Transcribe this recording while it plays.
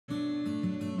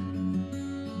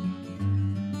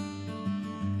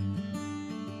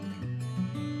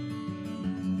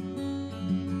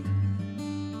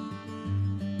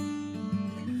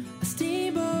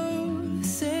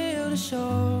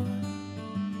shore.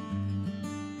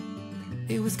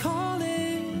 It was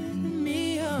calling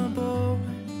me aboard.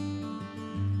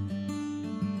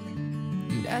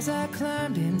 And as I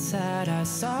climbed inside, I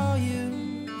saw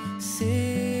you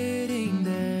sitting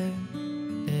there.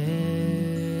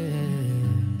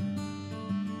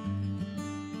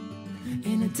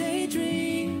 In a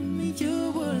daydream,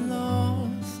 you were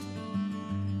lost,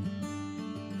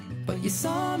 but you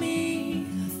saw me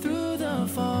through the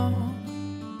fog.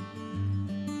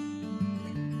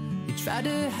 You tried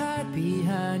to hide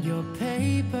behind your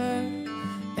paper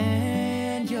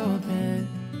and your pen,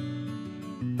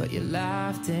 but you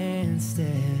laughed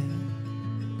instead.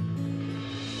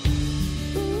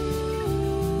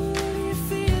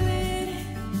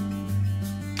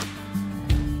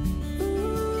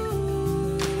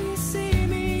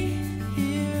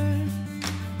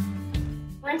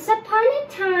 Once upon a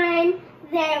time,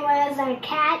 there was a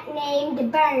cat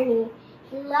named Bernie.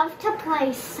 He loved to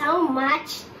play so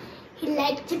much. He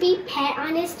liked to be pet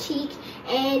on his cheek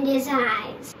and his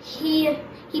eyes. He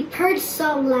purred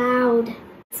so loud.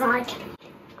 That's all I can.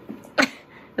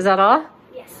 Is that all?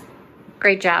 Yes.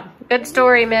 Great job. Good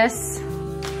story, miss.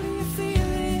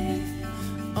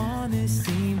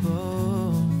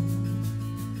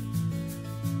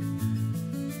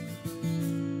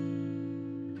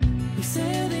 We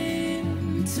sailed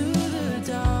into the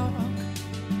dark,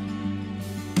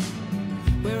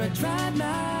 where I dried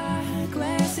my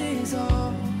glasses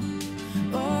off.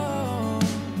 Oh,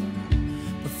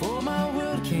 before my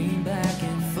world came back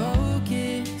in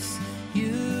focus,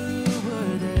 you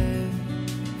were there.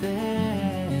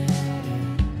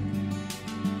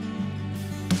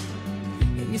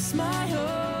 In your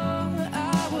smile,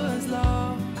 I was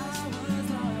lost.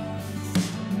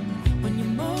 When you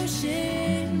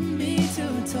motioned me to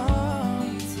talk,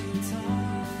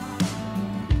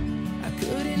 I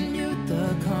couldn't mute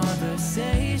the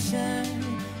conversation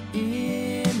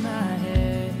in my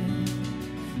head.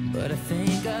 But I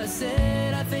think I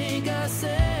said,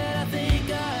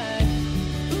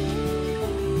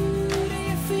 ooh, do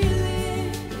you feel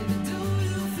it? Do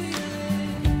you feel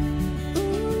it?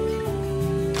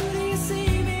 Ooh, do you see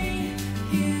me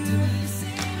here? Do you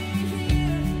see me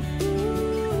here?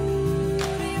 Ooh,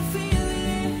 do you feel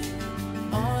it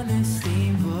on this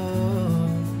steamboat?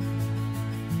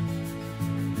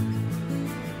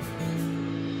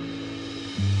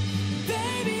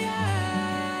 Baby, I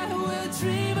will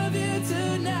dream of you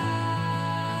tonight.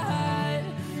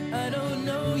 I don't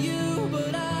know you,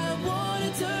 but I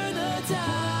wanna turn the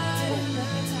tide.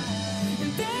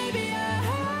 And baby, I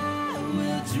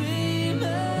will dream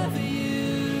of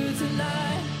you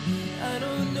tonight. I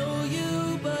don't know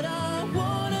you, but I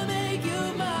wanna make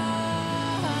you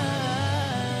mine.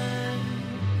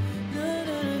 Na,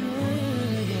 na, na, na,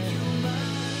 make you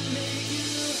mine, make you.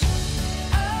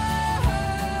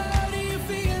 Oh, do you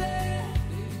feel it?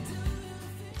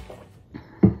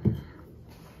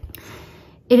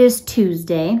 It is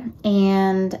Tuesday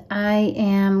and I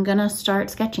am gonna start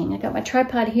sketching. I got my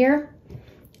tripod here.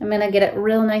 I'm gonna get it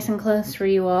real nice and close for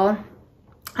you all.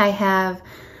 I have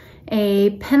a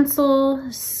pencil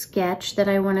sketch that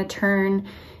I wanna turn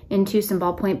into some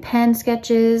ballpoint pen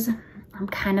sketches. I'm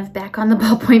kind of back on the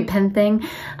ballpoint pen thing.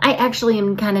 I actually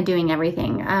am kind of doing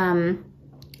everything.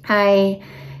 I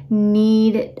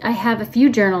have a few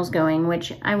journals going,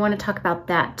 which I wanna talk about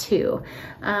that too.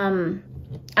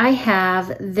 I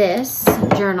have this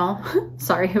journal,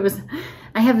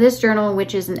 I have this journal,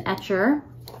 which is an etcher,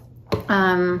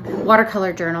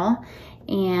 watercolor journal,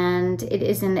 and it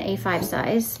is in the A5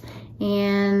 size,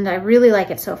 and I really like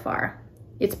it so far.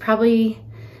 It's the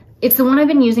one I've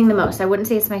been using the most. I wouldn't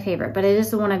say it's my favorite, but it is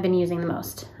the one I've been using the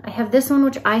most. I have this one,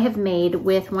 which I have made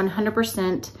with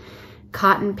 100%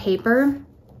 cotton paper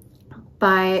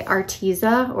by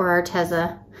Arteza,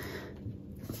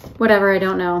 whatever, I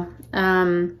don't know.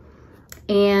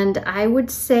 And I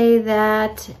would say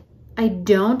that I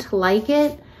don't like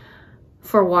it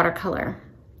for watercolor.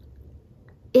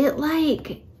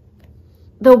 The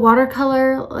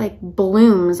watercolor like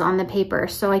blooms on the paper,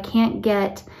 so I can't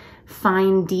get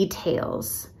fine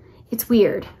details. It's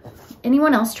weird.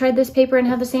 Anyone else tried this paper and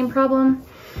have the same problem?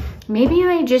 Maybe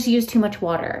I just use too much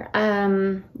water.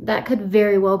 That could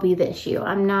very well be the issue.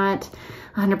 I'm not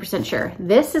 100% sure.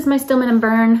 This is my Stillman and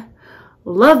Burn.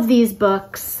 Love these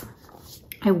books.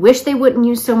 I wish they wouldn't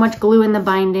use so much glue in the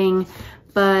binding,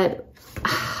 but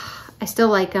I still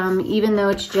like them, even though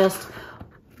it's just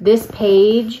this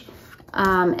page.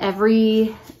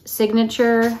 Every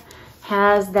signature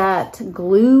has that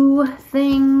glue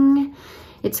thing,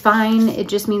 It's fine. It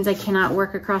just means I cannot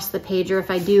work across the page, or if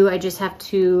I do, I just have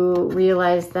to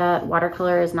realize that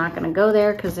watercolor is not going to go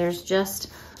there because there's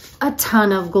just a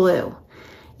ton of glue.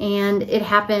 And it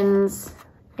happens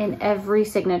in every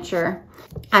signature.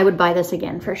 I would buy this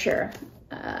again for sure.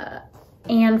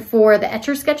 And for the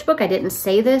Etcher sketchbook, I didn't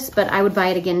say this, but I would buy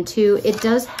it again too. It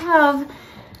does have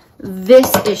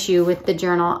this issue with the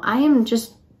journal. I am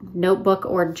just notebook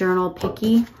or journal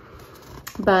picky,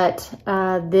 but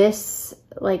this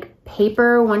like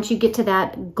paper, once you get to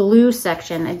that glue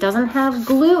section, it doesn't have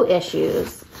glue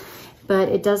issues, but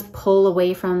it does pull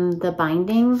away from the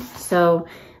binding. So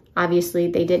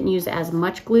obviously they didn't use as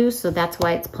much glue, so that's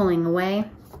why it's pulling away.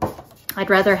 I'd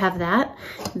rather have that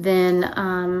than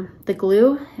the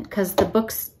glue, because the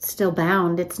book's still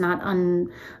bound. It's not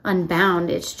unbound.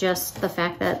 It's just the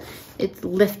fact that it's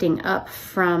lifting up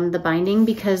from the binding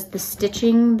because the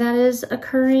stitching that is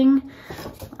occurring.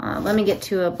 Let me get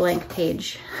to a blank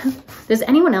page. Does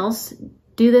anyone else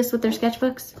do this with their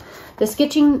sketchbooks? The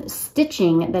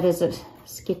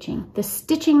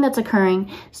stitching that's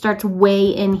occurring starts way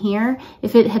in here.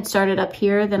 If it had started up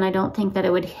here, then I don't think that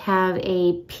it would have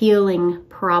a peeling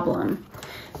problem.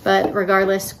 But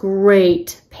regardless,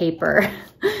 great paper.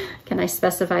 Can I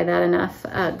specify that enough?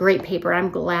 Great paper.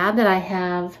 I'm glad that I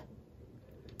have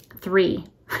 3.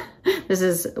 This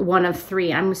is one of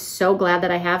 3. I'm so glad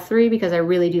that I have 3 because I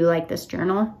really do like this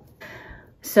journal.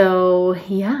 So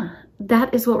yeah,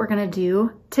 that is what we're gonna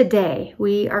do today.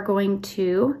 We are going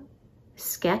to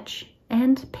sketch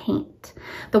and paint.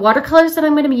 The watercolors that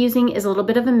I'm going to be using is a little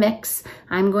bit of a mix.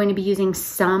 I'm going to be using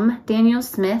some Daniel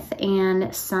Smith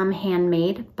and some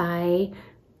Handmade by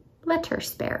Letter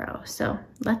Sparrow. So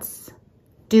let's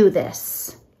do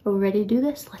this. Are we ready to do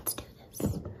this? Let's do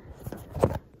this.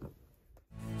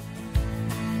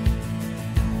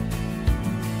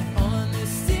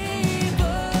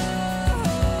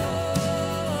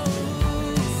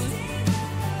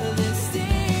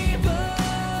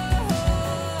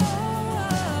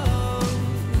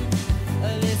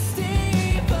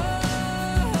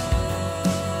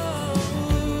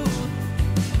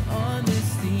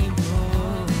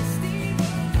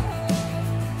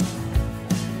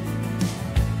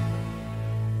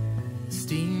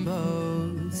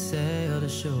 Steamboat sailed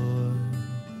ashore.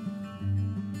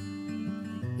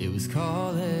 It was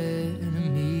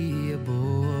calling me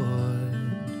aboard.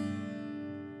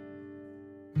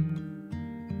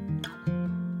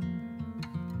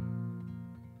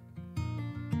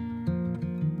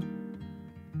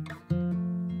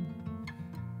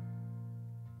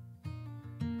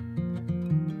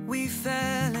 We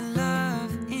fell in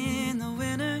love in the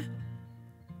winter,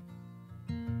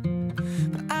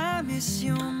 but I miss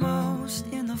you most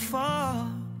in the fall.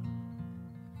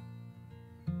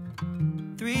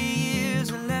 3 years,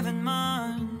 11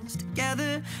 months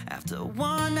together after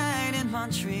one night in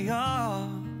Montreal.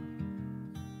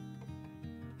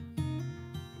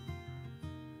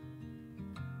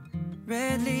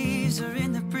 Red leaves are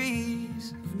in the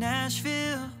breeze of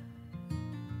Nashville,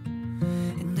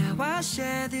 and now I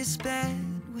share this bed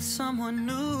with someone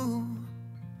new.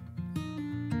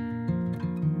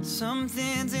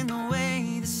 Something's in the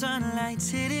way the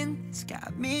sunlight's hitting. It's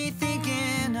got me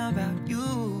thinking about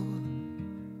you.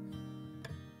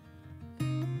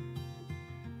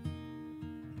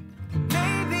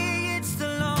 Maybe it's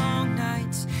the long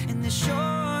nights and the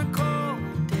short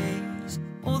cold days,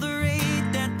 or the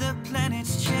rate that the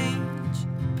planets change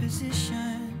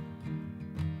position.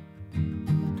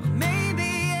 Or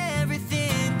maybe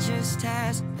everything just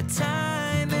has a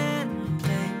time and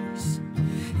place,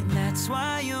 and that's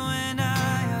why you and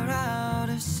I are out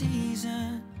of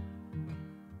season.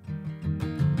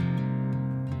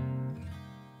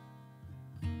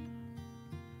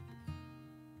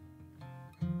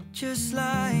 Just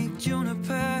like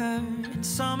juniper in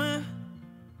summer,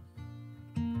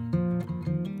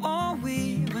 oh,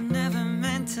 we were never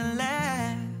meant to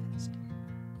last.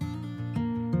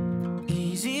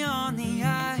 Easy on the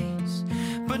ice,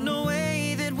 but no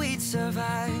way that we'd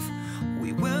survive.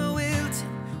 We were wilted,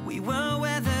 we were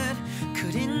weathered,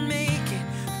 couldn't make it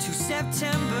to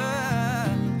September.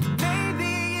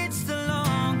 Maybe it's the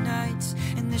long nights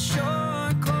and the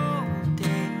short cold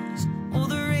days, or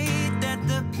the rate that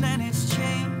the planets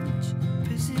change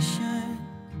position.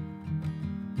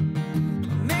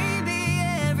 Or maybe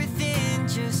everything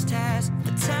just has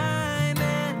a time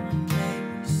and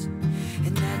place,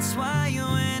 and that's why you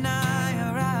and I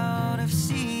are out of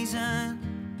season.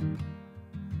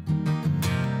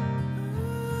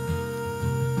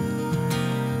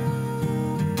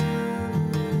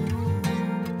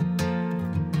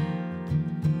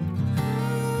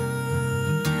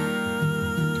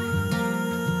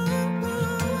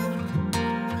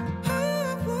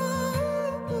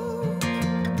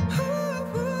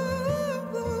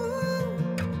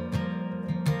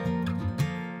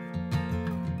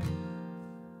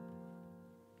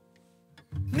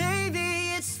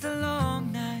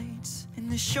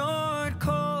 short,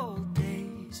 cold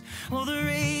days, or the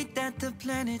rate that the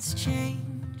planets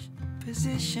change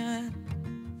position.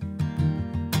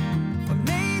 Or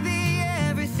maybe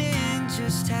everything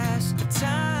just has a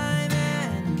time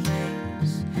and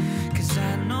place, 'cause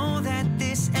I know that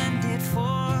this ended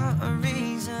for a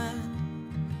reason.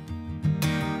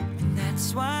 And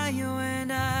that's why you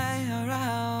and I are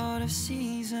out of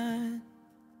season.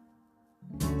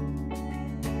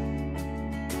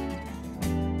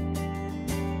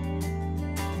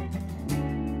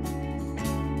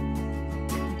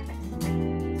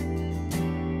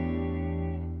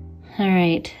 All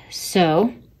right,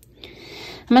 so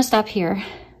I'm gonna stop here.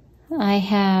 I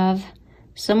have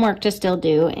some work to still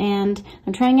do, and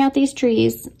I'm trying out these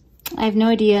trees. I have no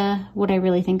idea what I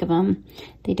really think of them.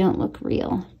 They don't look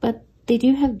real, but they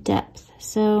do have depth.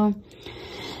 So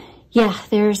yeah,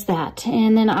 there's that.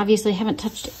 And then obviously I haven't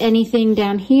touched anything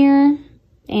down here,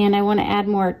 and I want to add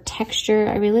more texture.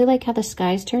 I really like how the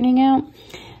sky's turning out.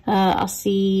 I'll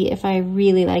see if I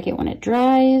really like it when it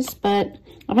dries, but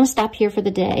I'm gonna stop here for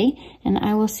the day, and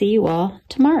I will see you all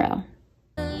tomorrow.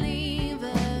 But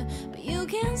you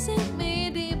can sink me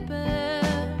deeper,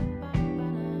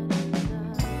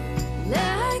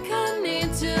 like honey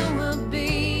to a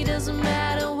bee. Doesn't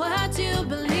matter what you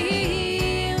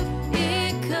believe,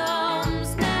 it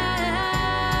comes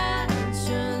naturally.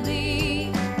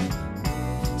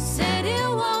 Said it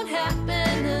won't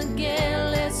happen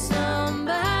again, let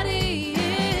somebody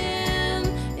in.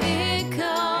 It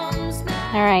comes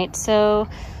naturally. All right, so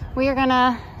we are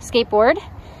gonna skateboard,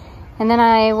 and then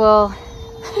I will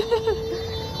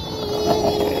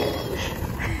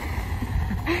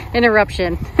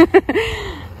interruption.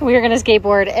 We are gonna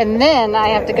skateboard, and then I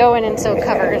have to go in and sew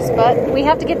covers, but we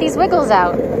have to get these wiggles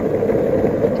out.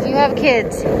 If you have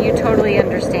kids, you totally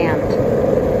understand.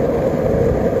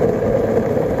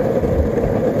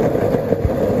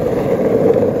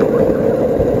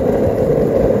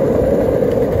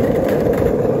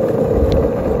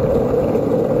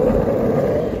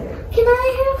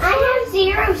 I have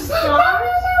 0 stars.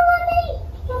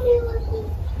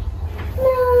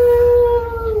 No.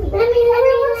 Let me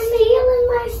stealing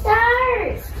my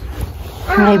stars.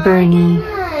 Hi, Bernie.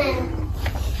 God.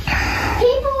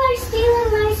 People are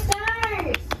stealing my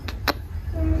stars.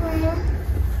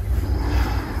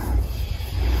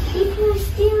 People are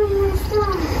stealing my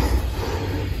stars.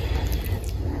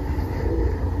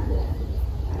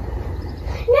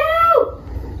 No!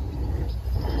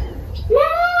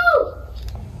 No!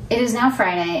 It is now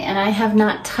Friday, and I have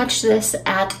not touched this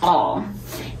at all.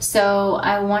 So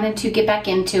I wanted to get back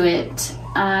into it.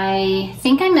 I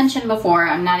think I mentioned before,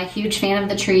 I'm not a huge fan of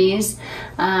the trees.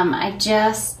 I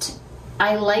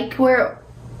like where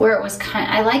it's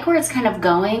kind of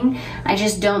going. I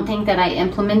just don't think that I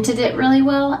implemented it really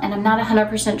well, and I'm not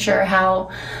 100% sure how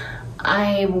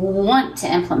I want to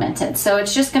implement it. So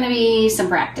it's just gonna be some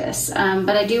practice.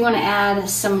 But I do wanna add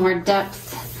some more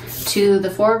depth to the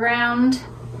foreground,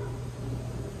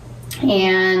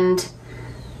 and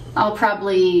I'll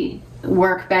probably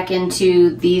work back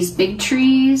into these big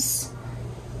trees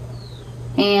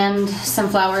and some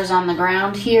flowers on the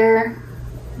ground here.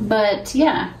 But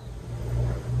yeah,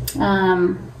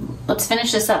 let's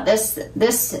finish this up.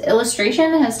 This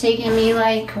illustration has taken me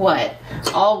like, what,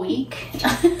 all week?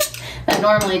 That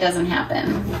normally doesn't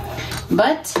happen,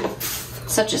 but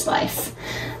such is life.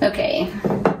 Okay,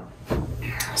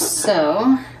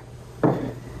 so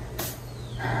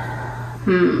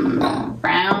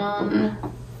brown,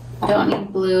 don't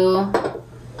need blue,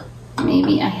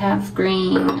 maybe I have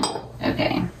green.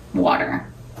 Okay, water.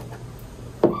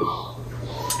 All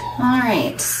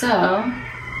right, so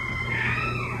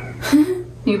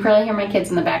you probably hear my kids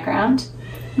in the background.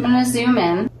 I'm gonna zoom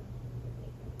in.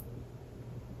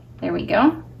 There we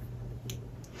go.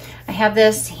 I have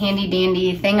this handy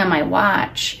dandy thing on my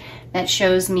watch that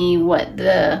shows me what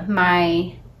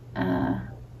my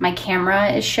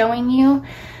camera is showing you.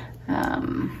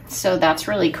 So that's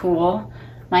really cool.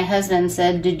 My husband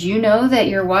said, "Did you know that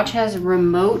your watch has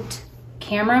remote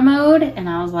camera mode?" And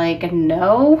I was like,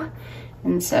 no.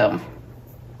 And so,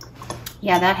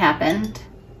 yeah, that happened.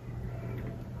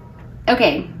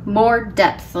 Okay, more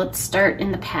depth. Let's start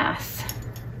in the path.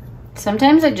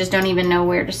 Sometimes I just don't even know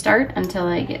where to start until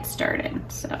I get started.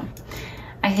 So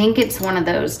I think it's one of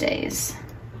those days.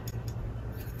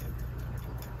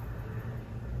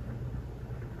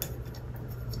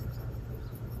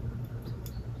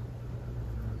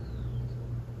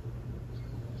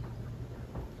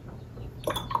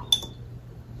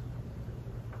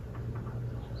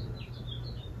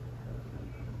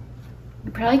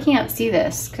 You probably can't see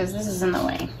this because this is in the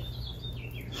way.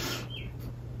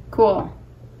 Cool.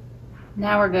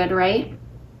 Now we're good, right?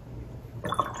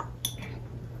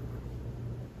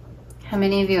 How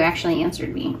many of you actually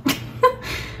answered me?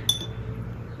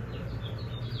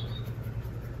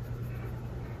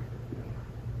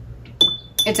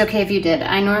 It's okay if you did.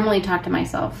 I normally talk to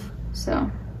myself, so.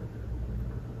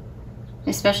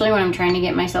 Especially when I'm trying to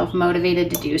get myself motivated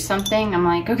to do something, I'm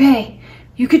like, okay,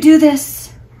 you could do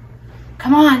this.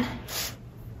 Come on.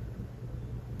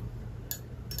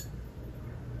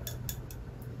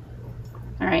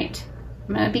 All right,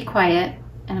 I'm gonna be quiet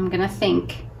and I'm gonna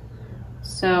think.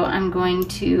 So I'm going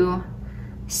to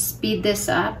speed this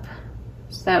up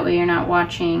so that way you're not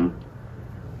watching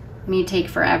me take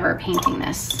forever painting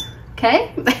this.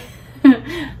 Okay?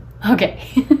 Okay.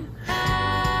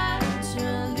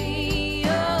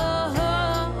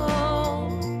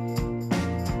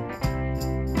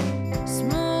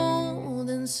 Smooth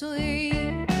and sweet.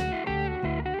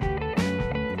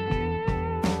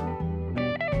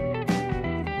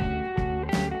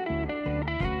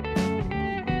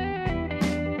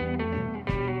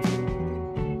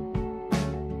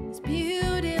 This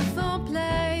beautiful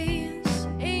place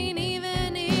ain't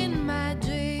even in my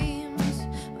dreams.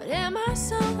 But am I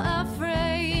so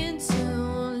afraid to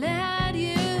let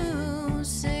you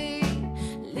see?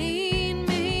 Lead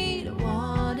me to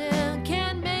water,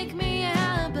 can't make me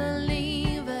a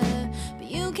believer, but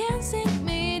you can sink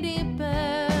me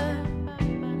deeper.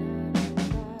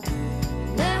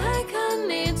 Like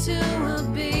honey to a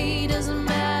bee, doesn't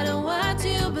matter what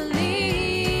you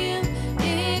believe,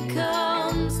 it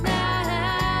comes naturally.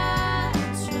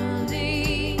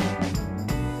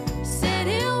 Said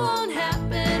it won't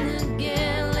happen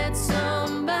again, let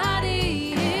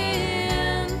somebody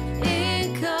in.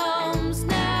 It comes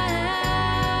naturally.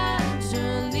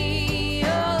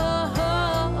 Oh,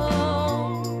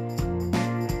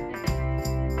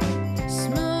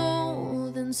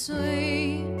 smooth and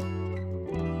sweet.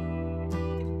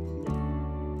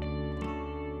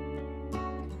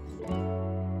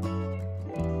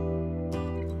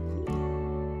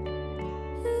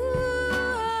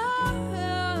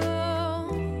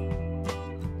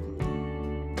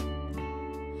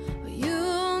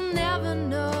 You'll never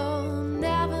know,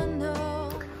 never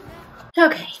know.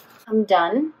 Okay, I'm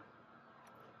done.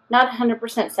 Not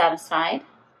 100% satisfied.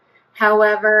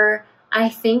 However, I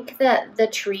think that the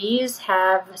trees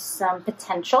have some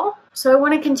potential. So I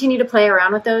want to continue to play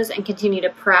around with those and continue to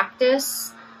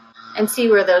practice and see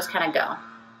where those kind of go.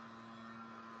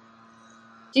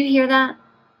 Do you hear that?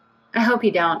 I hope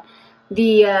you don't.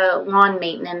 The lawn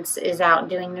maintenance is out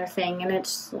doing their thing and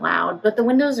it's loud, but the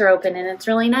windows are open and it's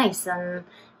really nice. And,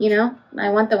 you know, I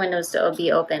want the windows to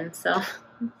be open, so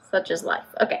such is life.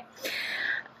 Okay.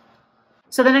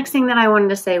 So the next thing that I wanted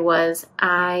to say was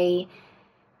I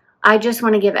just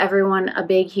want to give everyone a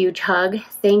big, huge hug.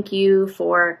 Thank you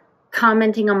for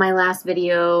commenting on my last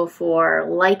video, for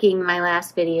liking my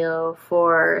last video,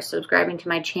 for subscribing to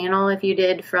my channel if you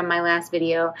did from my last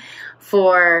video,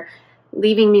 for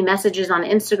leaving me messages on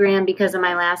Instagram because of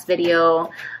my last video.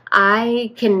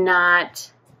 I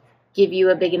cannot give you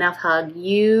a big enough hug.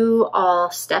 You all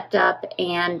stepped up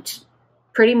and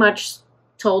pretty much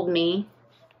told me,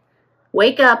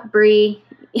 wake up, Bree.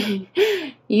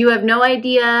 You have no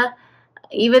idea,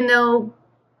 even though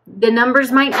the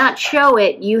numbers might not show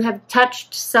it, you have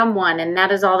touched someone, and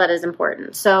that is all that is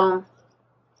important. So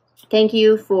thank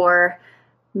you for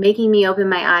making me open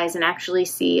my eyes and actually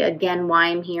see again why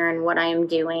I'm here and what I am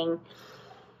doing.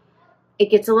 It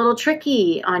gets a little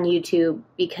tricky on YouTube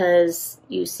because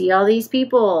you see all these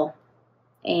people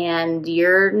and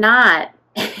you're not,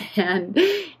 and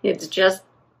it's just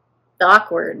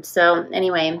awkward. So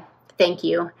anyway, thank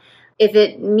you. If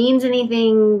it means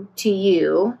anything to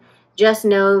you, just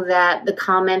know that the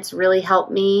comments really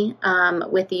help me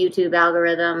with the YouTube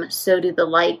algorithm. So do the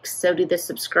likes, so do the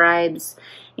subscribes,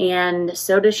 and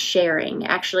so does sharing.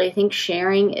 Actually, I think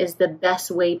sharing is the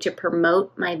best way to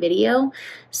promote my video.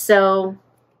 So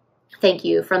thank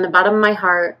you from the bottom of my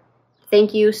heart.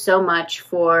 Thank you so much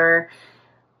for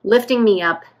lifting me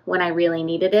up when I really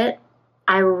needed it.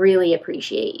 I really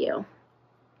appreciate you.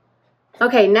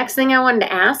 Okay, next thing I wanted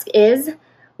to ask is,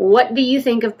 what do you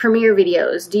think of premiere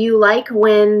videos? Do you like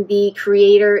when the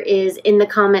creator is in the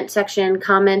comment section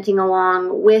commenting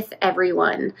along with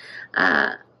everyone?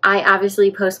 I obviously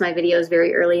post my videos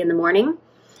very early in the morning,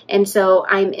 and so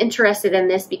I'm interested in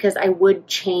this because I would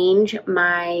change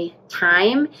my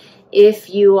time if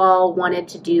you all wanted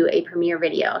to do a premiere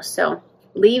video. So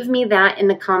leave me that in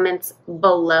the comments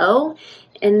below,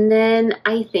 and then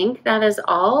I think that is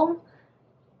all.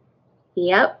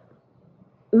 Yep.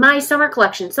 My summer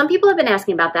collection. Some people have been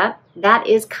asking about that. that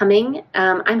is coming.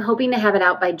 I'm hoping to have it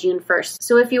out by June 1st.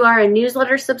 So if you are a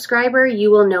newsletter subscriber,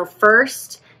 you will know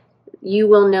first. You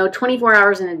will know 24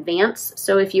 hours in advance.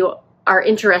 So if you are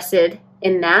interested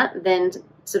in that, then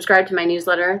subscribe to my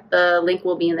newsletter. The link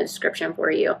will be in the description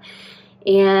for you.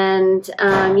 And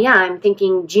yeah, I'm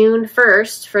thinking June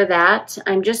 1st for that.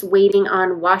 I'm just waiting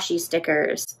on washi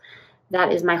stickers.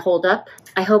 That is my holdup.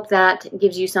 I hope that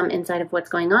gives you some insight of what's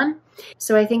going on.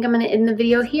 So I think I'm going to end the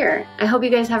video here. I hope you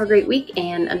guys have a great week,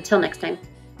 and until next time,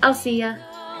 I'll see ya.